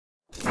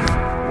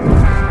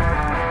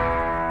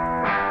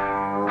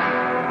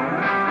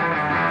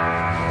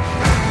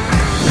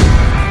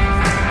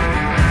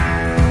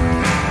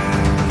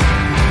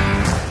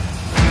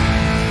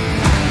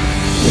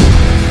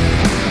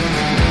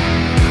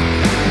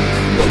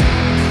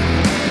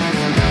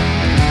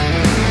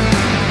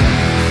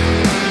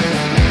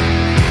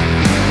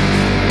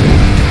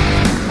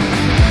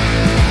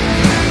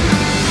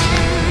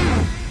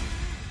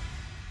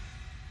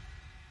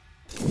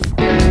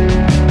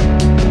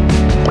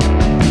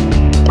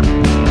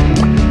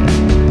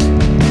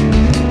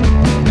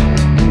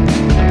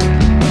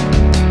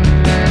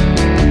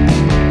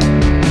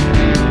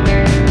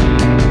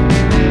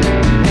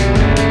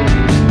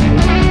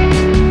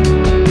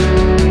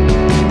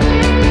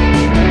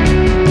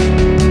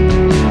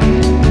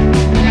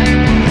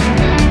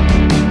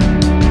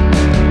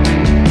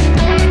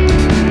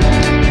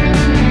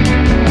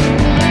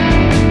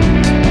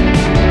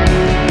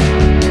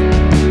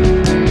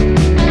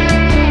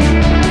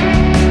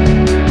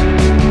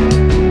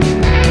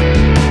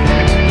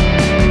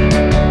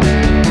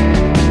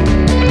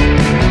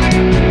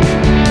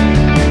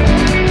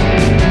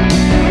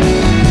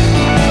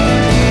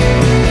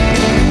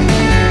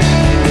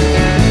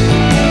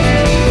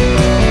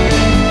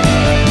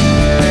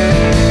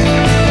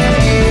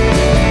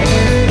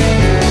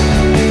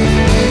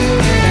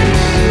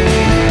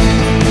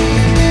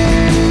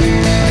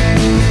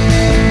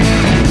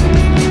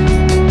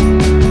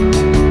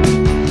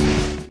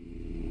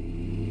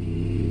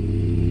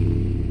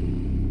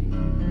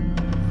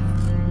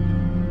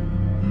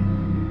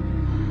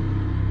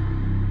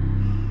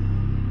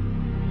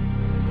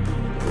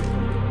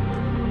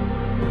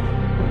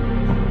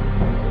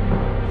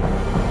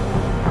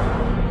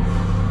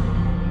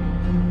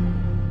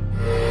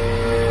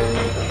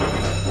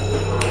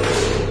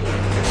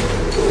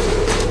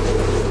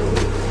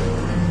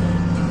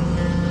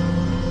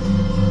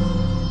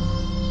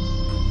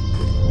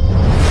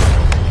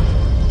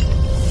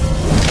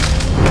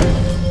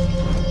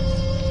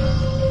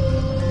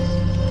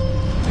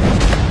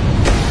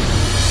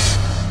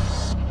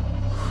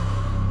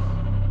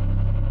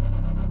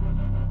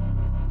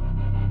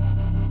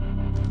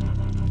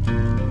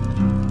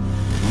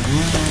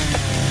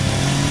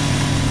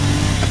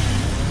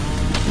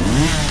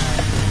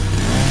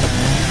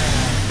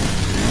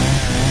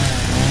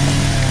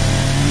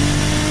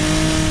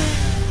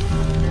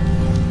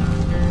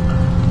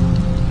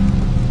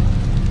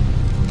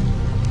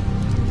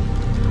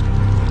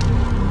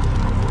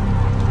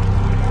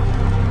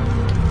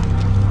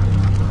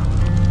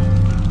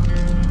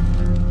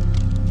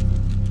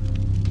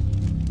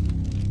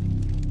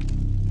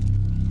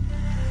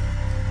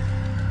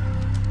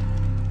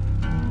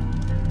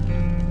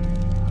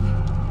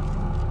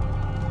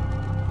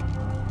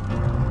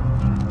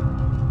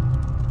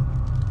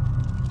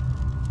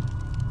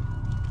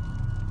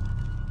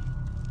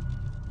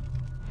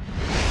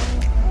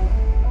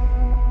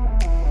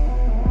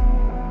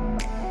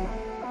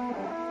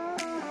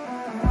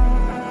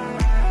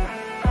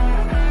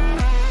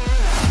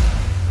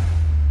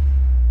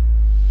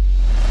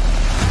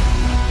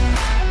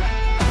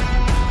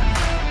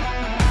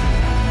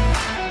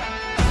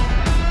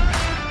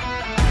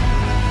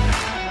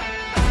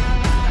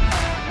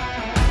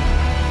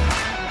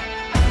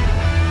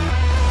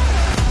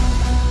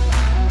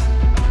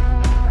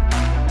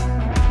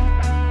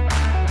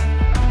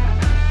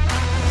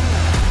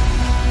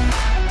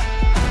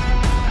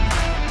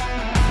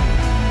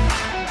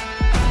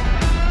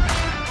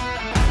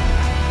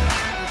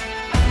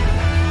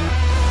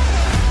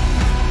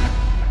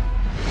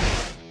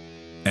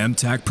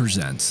MTAC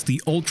presents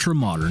the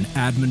ultra-modern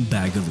Admin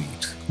Bag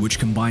Elite, which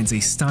combines a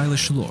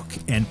stylish look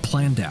and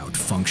planned-out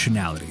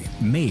functionality.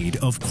 Made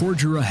of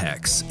Cordura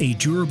Hex, a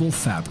durable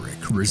fabric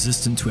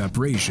resistant to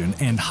abrasion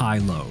and high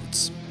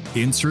loads.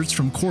 Inserts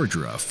from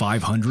Cordura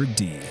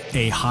 500D,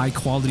 a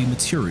high-quality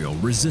material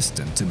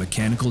resistant to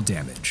mechanical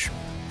damage.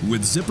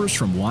 With zippers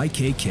from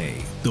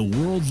YKK, the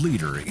world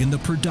leader in the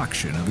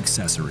production of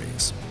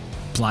accessories.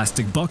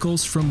 Plastic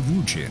buckles from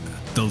Woojin,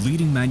 the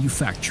leading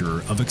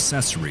manufacturer of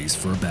accessories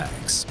for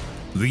bags.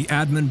 The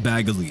Admin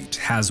Bag Elite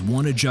has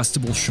one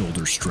adjustable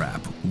shoulder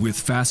strap with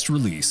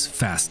fast-release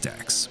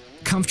Fastex.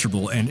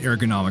 Comfortable and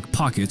ergonomic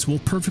pockets will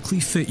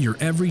perfectly fit your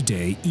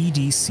everyday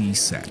EDC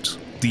set.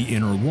 The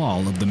inner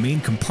wall of the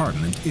main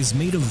compartment is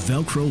made of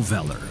Velcro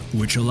Velour,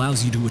 which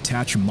allows you to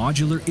attach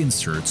modular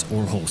inserts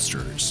or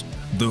holsters.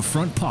 The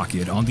front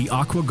pocket on the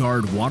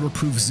AquaGuard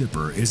waterproof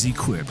zipper is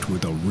equipped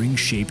with a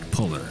ring-shaped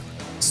puller,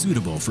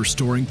 suitable for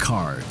storing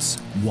cards,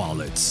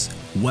 wallets,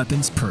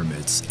 weapons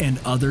permits, and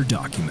other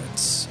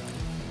documents.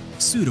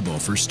 Suitable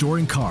for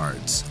storing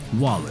cards,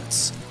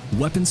 wallets,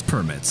 weapons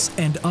permits,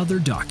 and other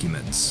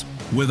documents.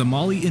 With a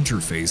MOLLE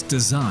interface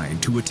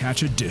designed to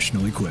attach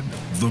additional equipment.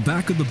 The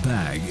back of the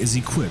bag is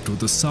equipped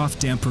with a soft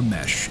damper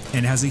mesh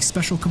and has a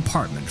special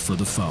compartment for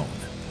the phone.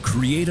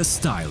 Create a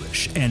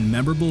stylish and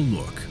memorable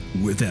look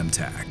with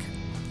MTAC.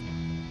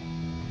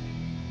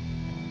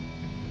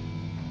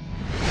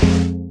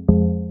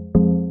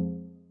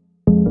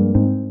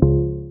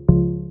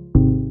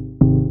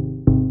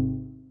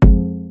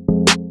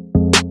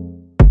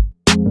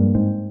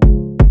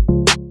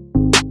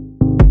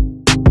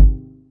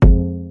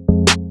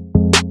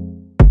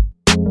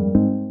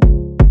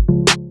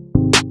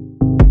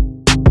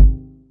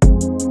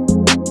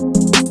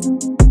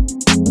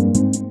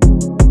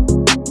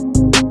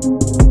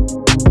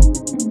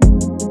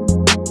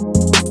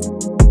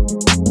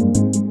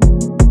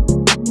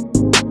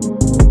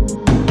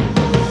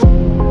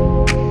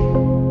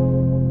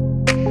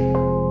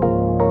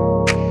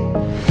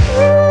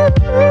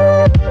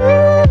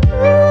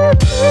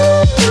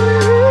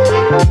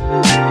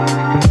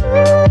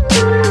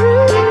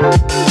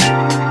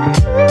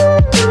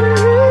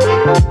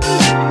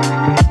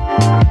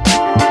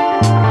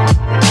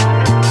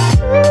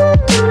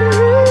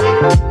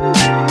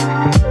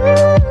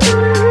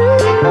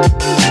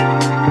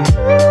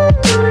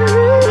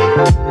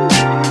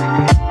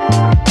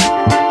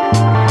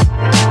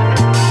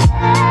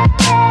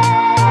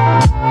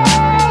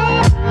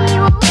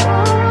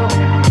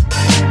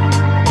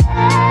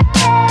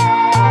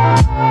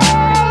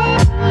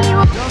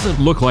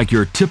 Look like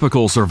your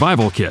typical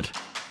survival kit,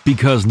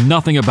 because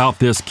nothing about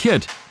this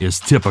kit is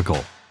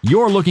typical.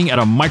 You're looking at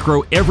a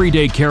micro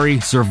everyday carry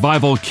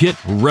survival kit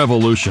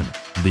revolution.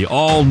 The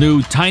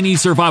all-new Tiny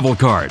Survival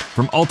Card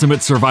from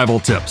Ultimate Survival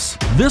Tips.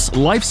 This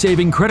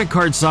life-saving credit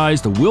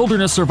card-sized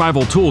wilderness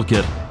survival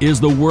toolkit is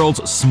the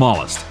world's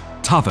smallest,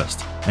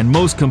 toughest, and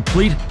most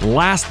complete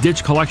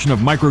last-ditch collection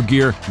of micro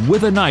gear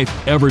with a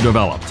knife ever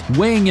developed.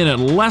 Weighing in at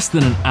less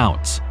than an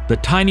ounce, the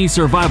Tiny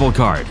Survival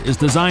Card is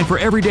designed for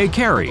everyday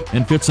carry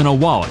and fits in a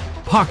wallet,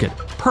 pocket,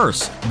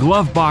 purse,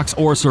 glove box,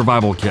 or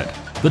survival kit.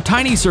 The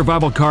Tiny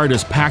Survival Card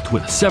is packed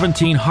with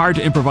 17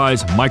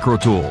 hard-to-improvise micro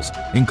tools,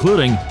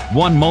 including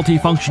one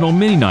multifunctional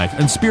mini knife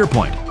and spear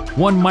point,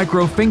 one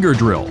micro finger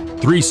drill,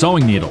 3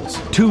 sewing needles,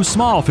 2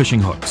 small fishing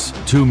hooks,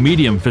 2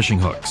 medium fishing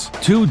hooks,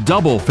 2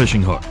 double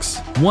fishing hooks,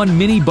 1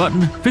 mini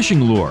button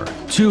fishing lure,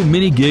 2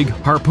 mini gig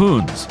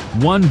harpoons,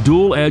 1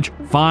 dual edge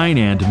fine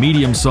and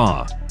medium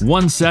saw,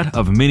 1 set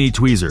of mini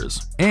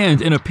tweezers,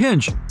 and in a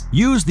pinch,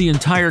 use the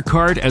entire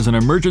card as an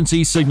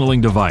emergency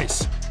signaling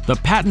device. The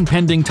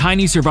patent-pending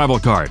Tiny Survival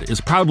Card is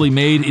proudly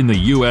made in the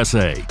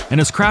USA and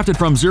is crafted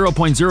from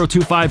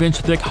 0.025-inch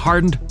thick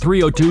hardened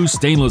 302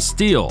 stainless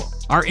steel.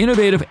 Our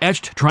innovative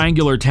etched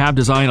triangular tab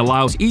design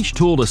allows each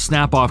tool to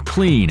snap off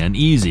clean and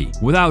easy,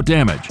 without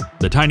damage.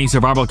 The Tiny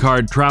Survival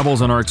Card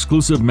travels on our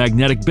exclusive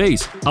magnetic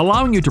base,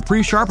 allowing you to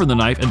pre-sharpen the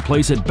knife and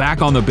place it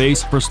back on the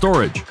base for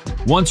storage.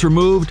 Once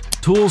removed,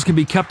 tools can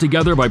be kept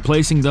together by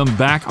placing them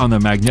back on the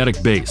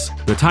magnetic base.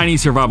 The Tiny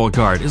Survival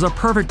Card is a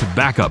perfect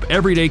backup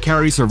everyday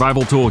carry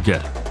survival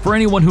toolkit for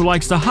anyone who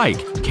likes to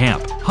hike,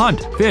 camp,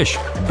 hunt, fish,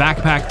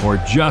 backpack, or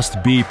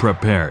just be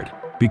prepared.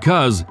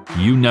 Because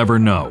you never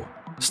know.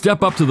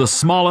 Step up to the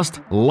smallest,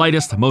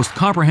 lightest, most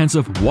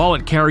comprehensive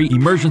wallet carry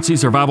emergency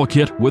survival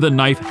kit with a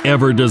knife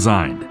ever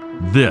designed.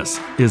 This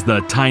is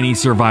the Tiny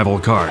Survival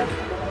Card.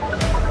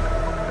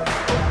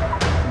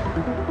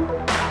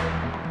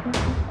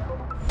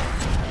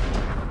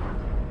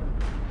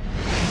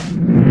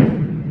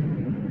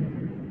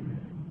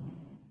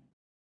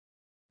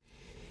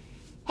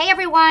 Hey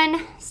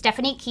everyone,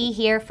 Stephanie Key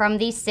here from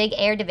the SIG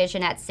Air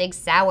division at Sig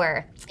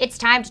Sauer. It's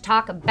time to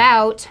talk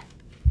about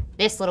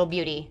this little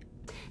beauty.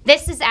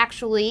 This is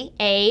actually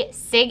a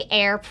SIG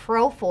Air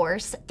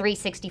ProForce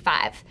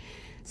 365.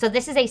 So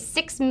this is a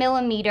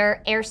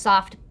 6mm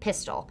airsoft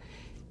pistol.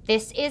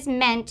 This is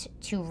meant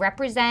to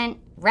represent,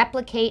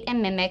 replicate,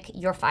 and mimic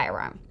your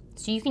firearm.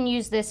 So you can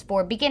use this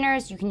for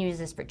beginners, you can use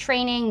this for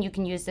training, you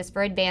can use this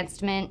for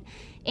advancement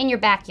in your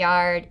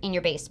backyard, in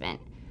your basement.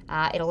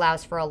 It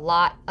allows for a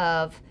lot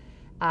of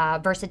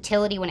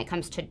versatility when it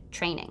comes to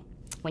training,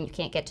 when you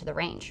can't get to the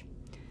range.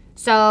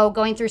 So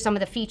going through some of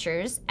the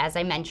features, as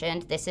I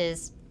mentioned, this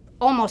is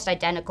almost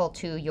identical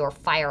to your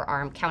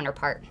firearm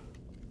counterpart.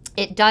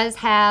 It does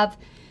have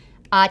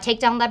a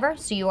takedown lever,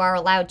 so you are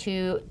allowed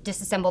to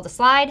disassemble the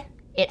slide.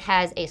 It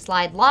has a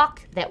slide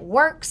lock that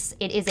works.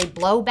 It is a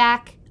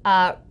blowback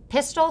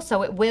pistol,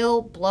 so it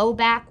will blow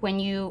back when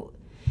you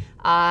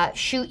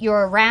shoot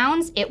your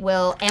rounds. It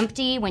will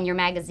empty when your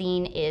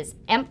magazine is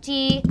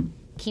empty,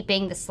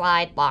 keeping the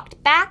slide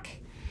locked back.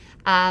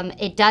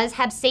 It does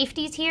have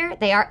safeties here.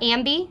 They are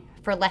ambi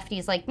for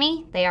lefties like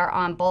me. They are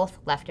on both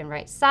left and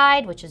right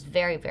side, which is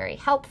very, very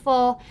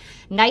helpful.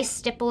 Nice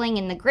stippling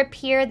in the grip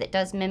here that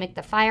does mimic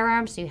the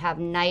firearm, so you have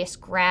nice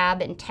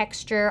grab and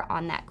texture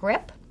on that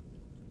grip.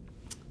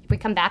 If we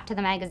come back to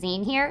the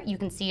magazine here, you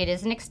can see it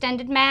is an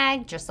extended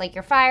mag, just like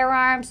your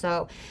firearm,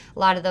 so a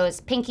lot of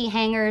those pinky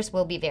hangers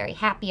will be very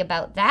happy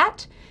about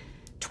that.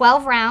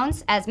 12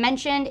 rounds, as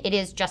mentioned, it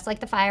is just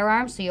like the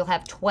firearm, so you'll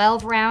have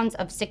 12 rounds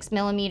of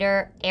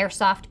 6mm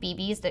airsoft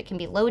BBs that can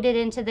be loaded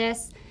into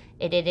this.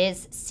 It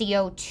is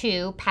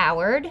CO2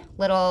 powered.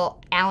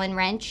 Little Allen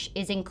wrench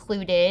is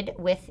included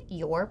with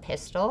your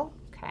pistol,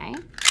 okay?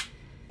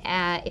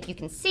 If you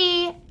can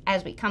see,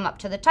 as we come up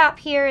to the top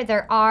here,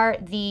 there are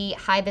the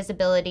high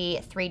visibility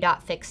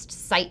 3-dot fixed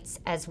sights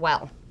as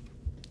well,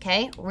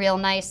 okay? Real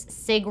nice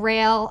SIG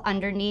rail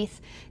underneath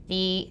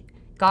the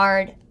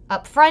guard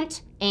up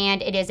front,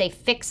 and it is a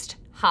fixed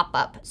hop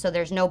up, so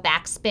there's no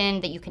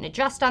backspin that you can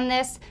adjust on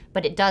this,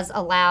 but it does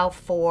allow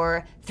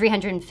for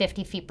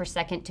 350 feet per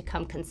second to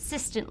come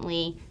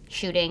consistently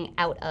shooting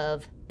out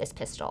of this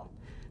pistol.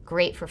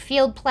 Great for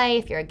field play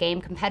if you're a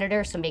game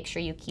competitor, so make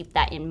sure you keep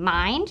that in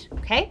mind,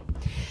 okay?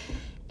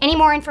 Any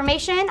more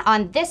information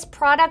on this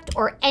product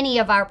or any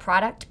of our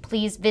product,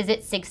 please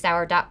visit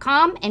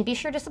sigsauer.com and be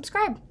sure to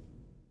subscribe.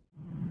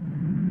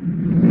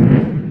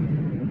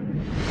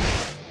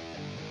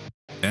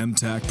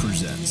 MTAC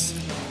presents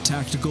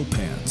Tactical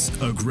Pants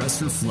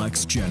Aggressor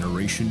Flex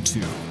Generation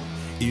 2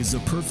 is a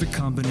perfect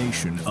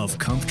combination of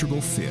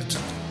comfortable fit,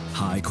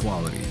 high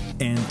quality,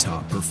 and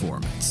top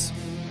performance.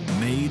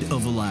 Made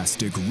of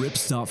elastic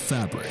ripstop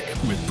fabric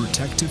with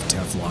protective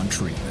Teflon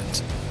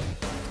treatment.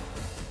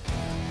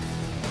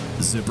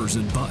 Zippers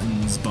and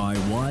buttons by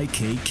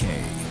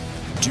YKK.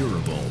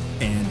 Durable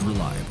and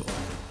reliable.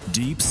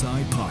 Deep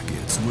side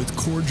pockets with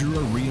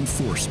Cordura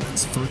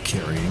reinforcements for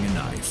carrying a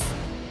knife.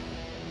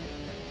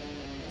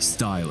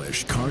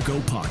 Stylish cargo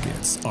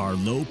pockets are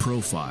low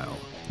profile,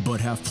 but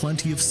have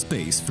plenty of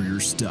space for your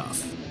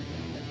stuff.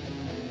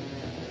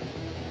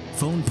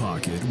 Phone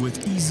pocket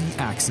with easy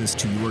access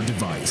to your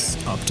device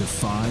up to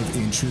 5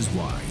 inches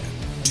wide.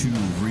 2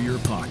 rear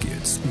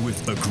pockets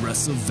with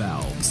aggressive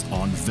valves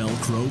on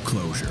Velcro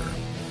closure.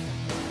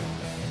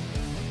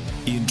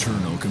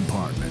 Internal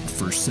compartment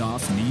for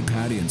soft knee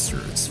pad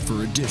inserts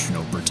for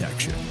additional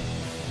protection.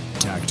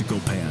 Tactical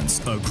Pants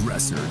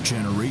Aggressor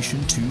Generation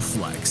 2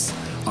 Flex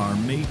are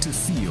made to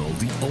feel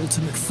the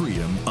ultimate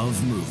freedom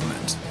of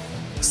movement.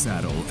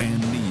 Saddle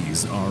and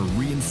knees are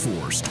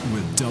reinforced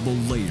with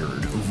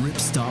double-layered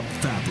ripstop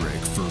fabric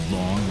for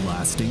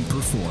long-lasting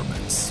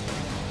performance.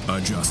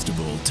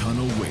 Adjustable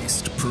tunnel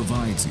waist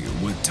provides you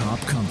with top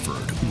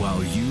comfort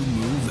while you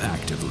move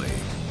actively.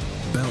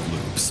 Belt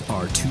loops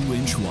are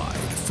 2-inch wide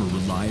for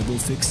reliable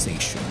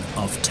fixation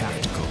of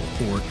tactical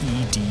or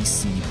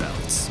EDC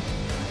belts.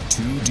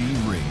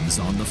 2D rings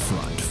on the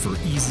front for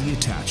easy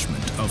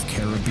attachment of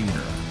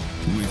carabiner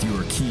with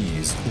your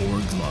keys or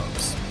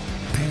gloves.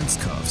 Pants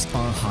cuffs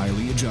are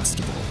highly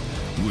adjustable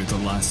with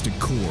elastic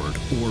cord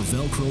or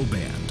Velcro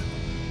band.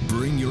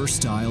 Bring your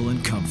style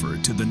and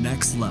comfort to the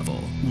next level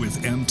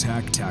with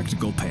MTAC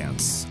Tactical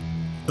Pants.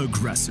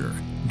 Aggressor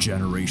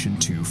Generation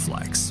 2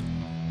 Flex.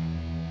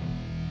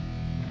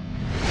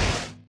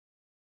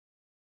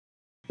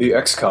 The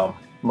XCOM,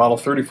 Model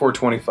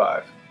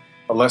 3425,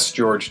 a Les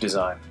George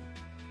design.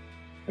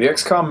 The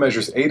XCOM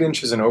measures 8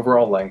 inches in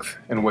overall length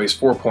and weighs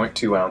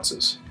 4.2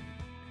 ounces.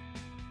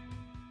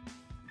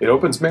 It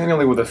opens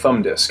manually with a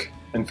thumb disc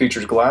and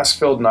features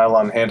glass-filled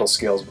nylon handle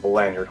scales with a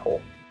lanyard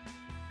hole.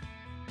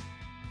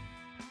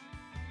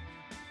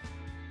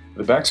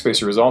 The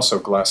backspacer is also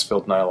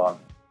glass-filled nylon.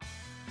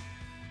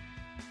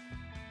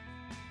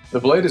 The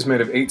blade is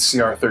made of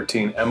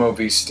 8CR13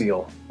 MOV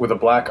steel with a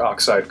black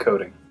oxide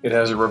coating. It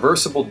has a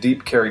reversible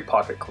deep carry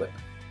pocket clip.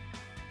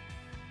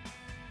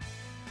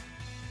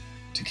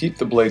 To keep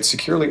the blade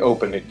securely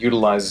open, it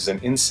utilizes an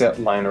inset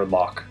liner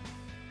lock.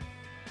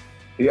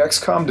 The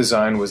XCOM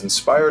design was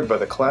inspired by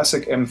the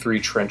classic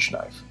M3 trench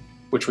knife,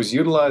 which was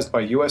utilized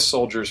by US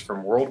soldiers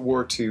from World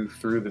War II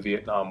through the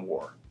Vietnam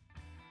War.